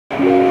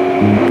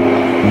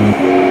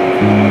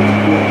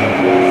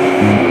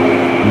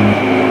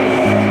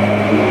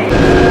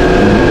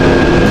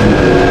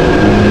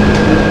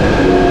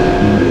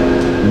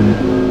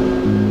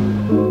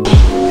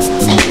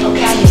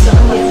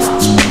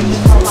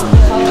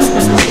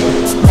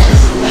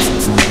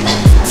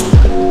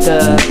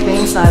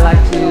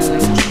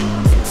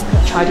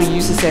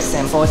use this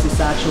example, this is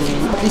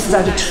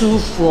actually two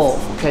floor,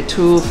 okay,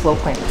 two floor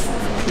plans.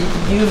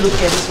 If you look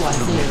at this one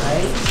here,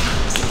 right?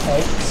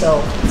 Okay,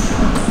 so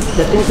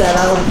the things that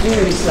I want to do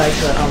is like,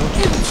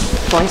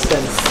 for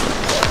instance,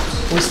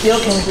 we still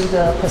can do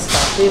the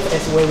perspective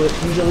as we would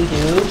usually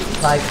do,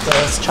 like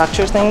the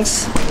structure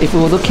things. If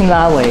we're looking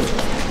that way,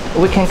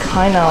 we can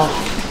kind of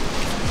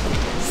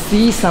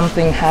see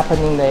something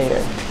happening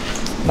there.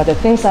 But the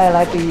things I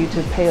like you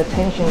to pay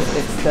attention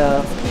is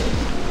the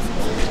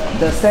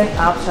same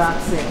abstract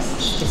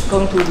things is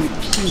going to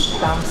repeat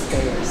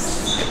downstairs.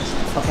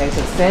 Okay,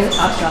 so same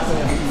abstract thing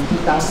will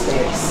repeat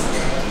downstairs,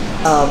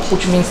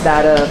 which means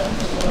that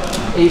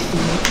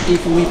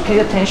if we pay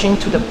attention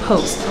to the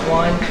post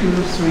 1,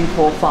 2, 3,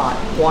 4,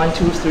 5, 1,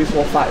 2, 3,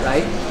 4, 5,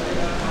 right?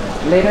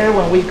 Later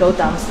when we go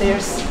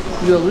downstairs,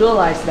 you'll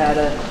realize that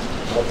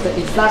the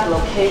exact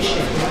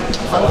location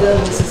under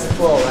this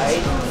floor,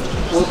 right,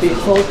 will be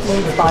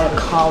hosted by a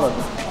column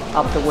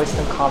of the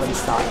Western column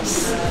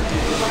size.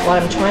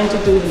 What I'm trying to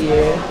do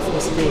here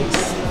is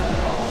this.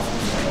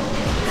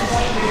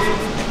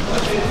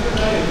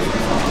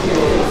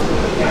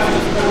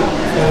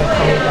 And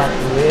coming back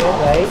here,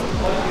 right?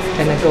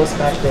 And it goes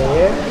back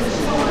there.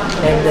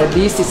 And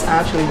this is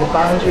actually the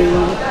boundary.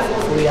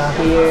 We are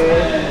here,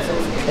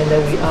 and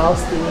then we all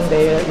sitting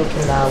there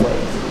looking that way.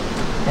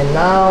 And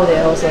now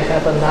they also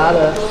have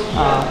another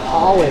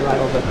hallway right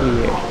over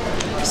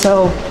here.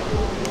 So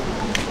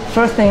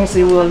first things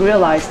you will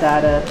realize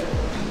that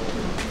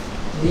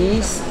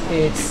this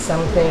is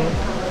something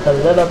a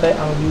little bit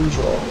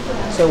unusual.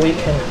 So we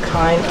can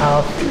kind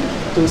of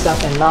do some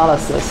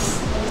analysis.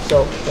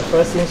 So the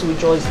first things we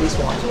draw is this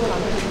one.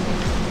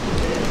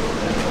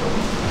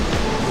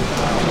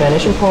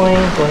 Vanishing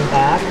point, going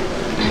back.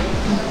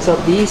 So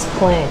this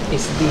plane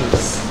is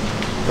this,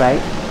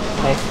 right?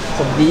 Okay.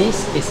 So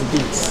this is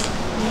this.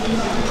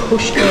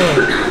 Push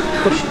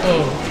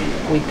in.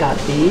 We got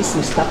this.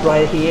 We stop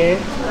right here,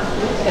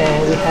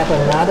 and we have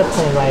another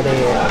plane right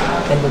there,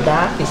 and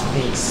that is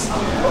this.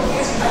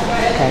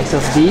 Okay, so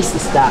this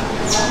is that,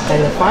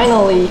 and then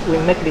finally we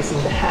make this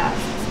in the half.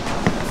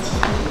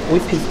 We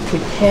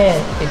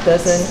pretend it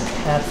doesn't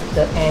have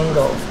the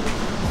angle.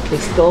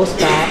 It goes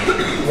back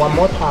one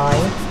more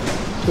time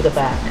to the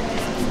back.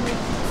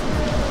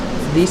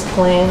 This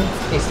plane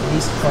is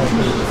this plane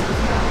here.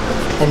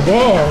 And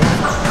then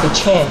it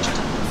changed.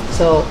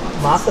 So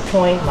mark the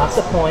point,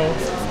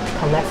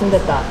 connecting the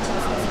dot.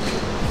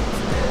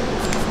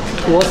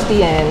 Towards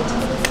the end,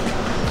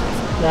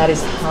 that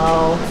is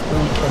how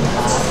we can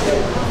have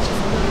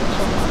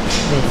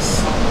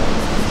this.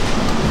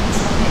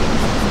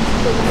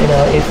 You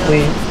know, if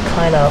we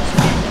kind of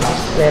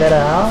let it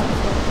out,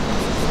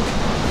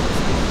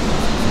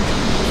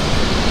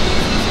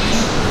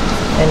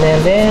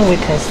 and then we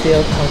can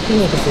still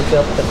continue to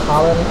develop the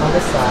column on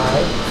the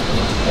side,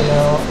 you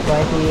know,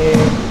 right here,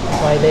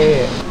 right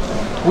there.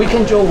 We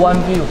can draw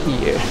one view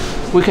here.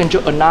 We can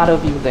draw another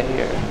view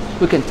there.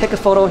 We can take a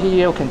photo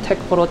here, we can take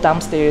a photo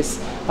downstairs,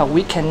 but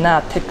we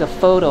cannot take a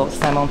photo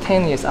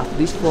simultaneous of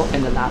this floor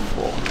and the that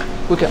floor.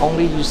 We can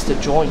only use the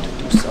drawing to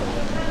do so.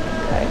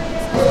 Okay.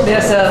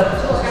 There's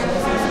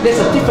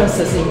a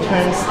differences in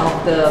terms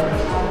of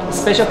the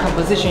spatial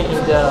composition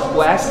in the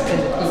west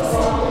and the east.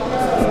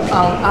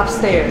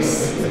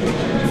 Upstairs,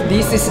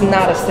 this is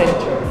not a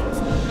center.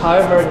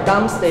 However,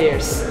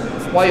 downstairs,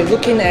 what you're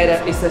looking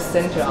at is the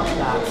center of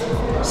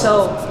that.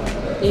 So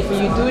if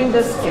you're doing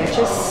the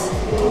sketches,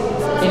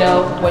 you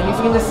know, when you're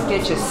doing the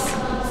sketches,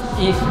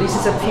 if this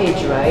is a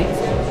page, right?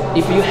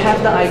 If you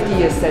have the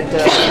ideas that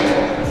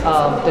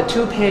the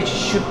two pages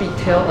should be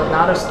tell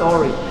another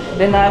story,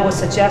 then I would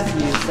suggest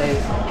you say,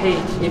 hey,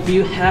 if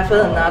you have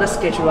another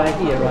sketch right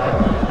here,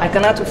 right? I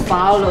cannot to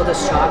follow the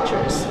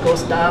structures,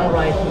 goes down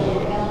right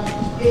here.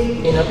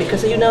 You know,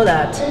 because you know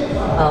that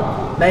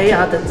they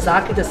are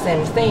exactly the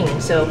same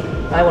thing. So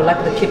I would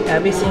like to keep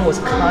everything was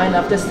kind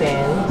of the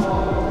same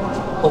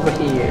over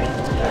here.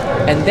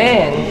 And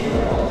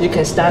then you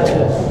can start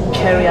to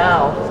carry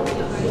out,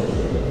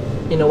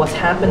 you know, what's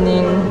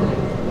happening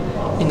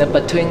in the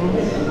between.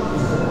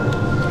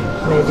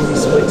 Maybe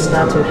this way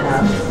start to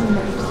have,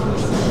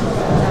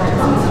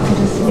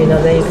 you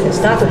know, then you can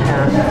start to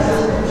have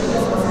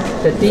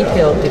the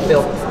detail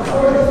developed.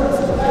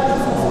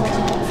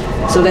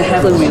 So they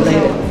have a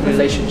related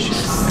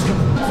relationships.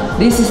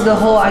 This is the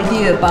whole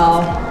idea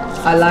about,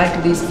 I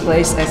like this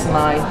place as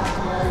my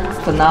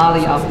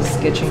finale of the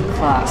sketching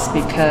class,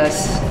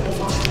 because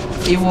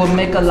it will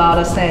make a lot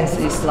of sense.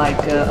 It's like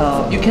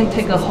you can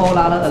take a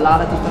lot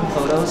of different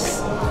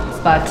photos,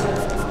 but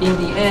in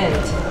the end,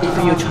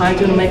 if you try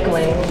to make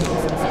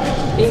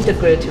them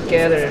integrate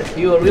together,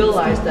 you will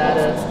realize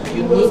that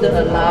you need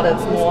a lot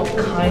of more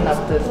kind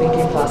of the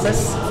thinking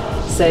process.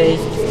 Say,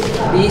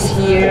 this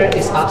here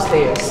is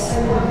upstairs,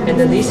 and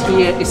then this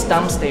here is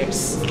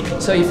downstairs.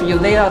 So if you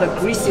lay out a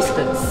grid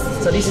system,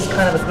 so this is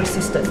kind of a grid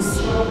system,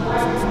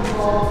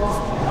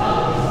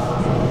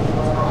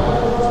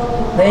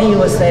 then you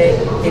will say,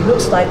 it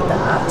looks like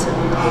that,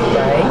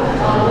 right?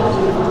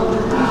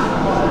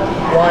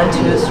 1,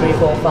 2, 3,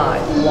 4,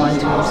 5. 1, 2,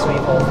 3,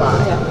 4,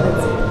 5.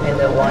 And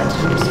then 1,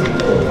 2, 3,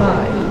 4,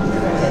 5.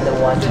 And then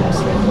 1, 2, 3,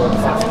 4,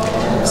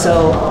 5. So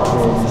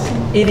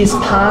it is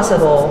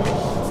possible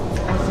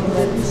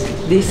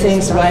these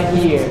things right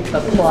here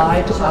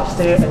apply to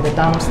upstairs and the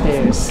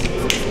downstairs,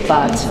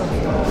 but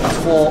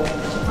for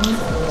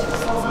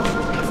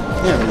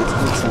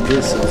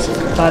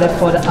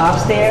for the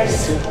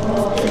upstairs,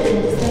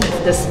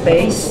 the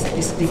space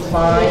is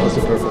defined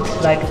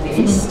like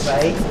this,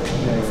 right?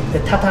 The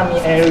tatami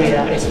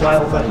area is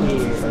right over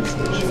here.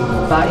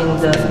 But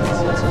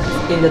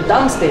in the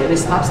downstairs,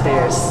 this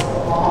upstairs,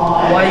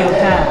 what you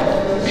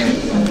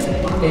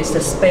have is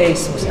the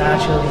space was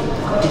actually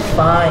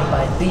defined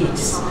by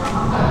this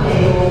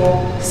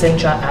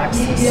central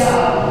axis,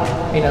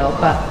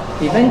 but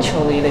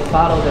eventually they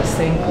follow the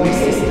same grid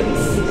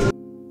systems.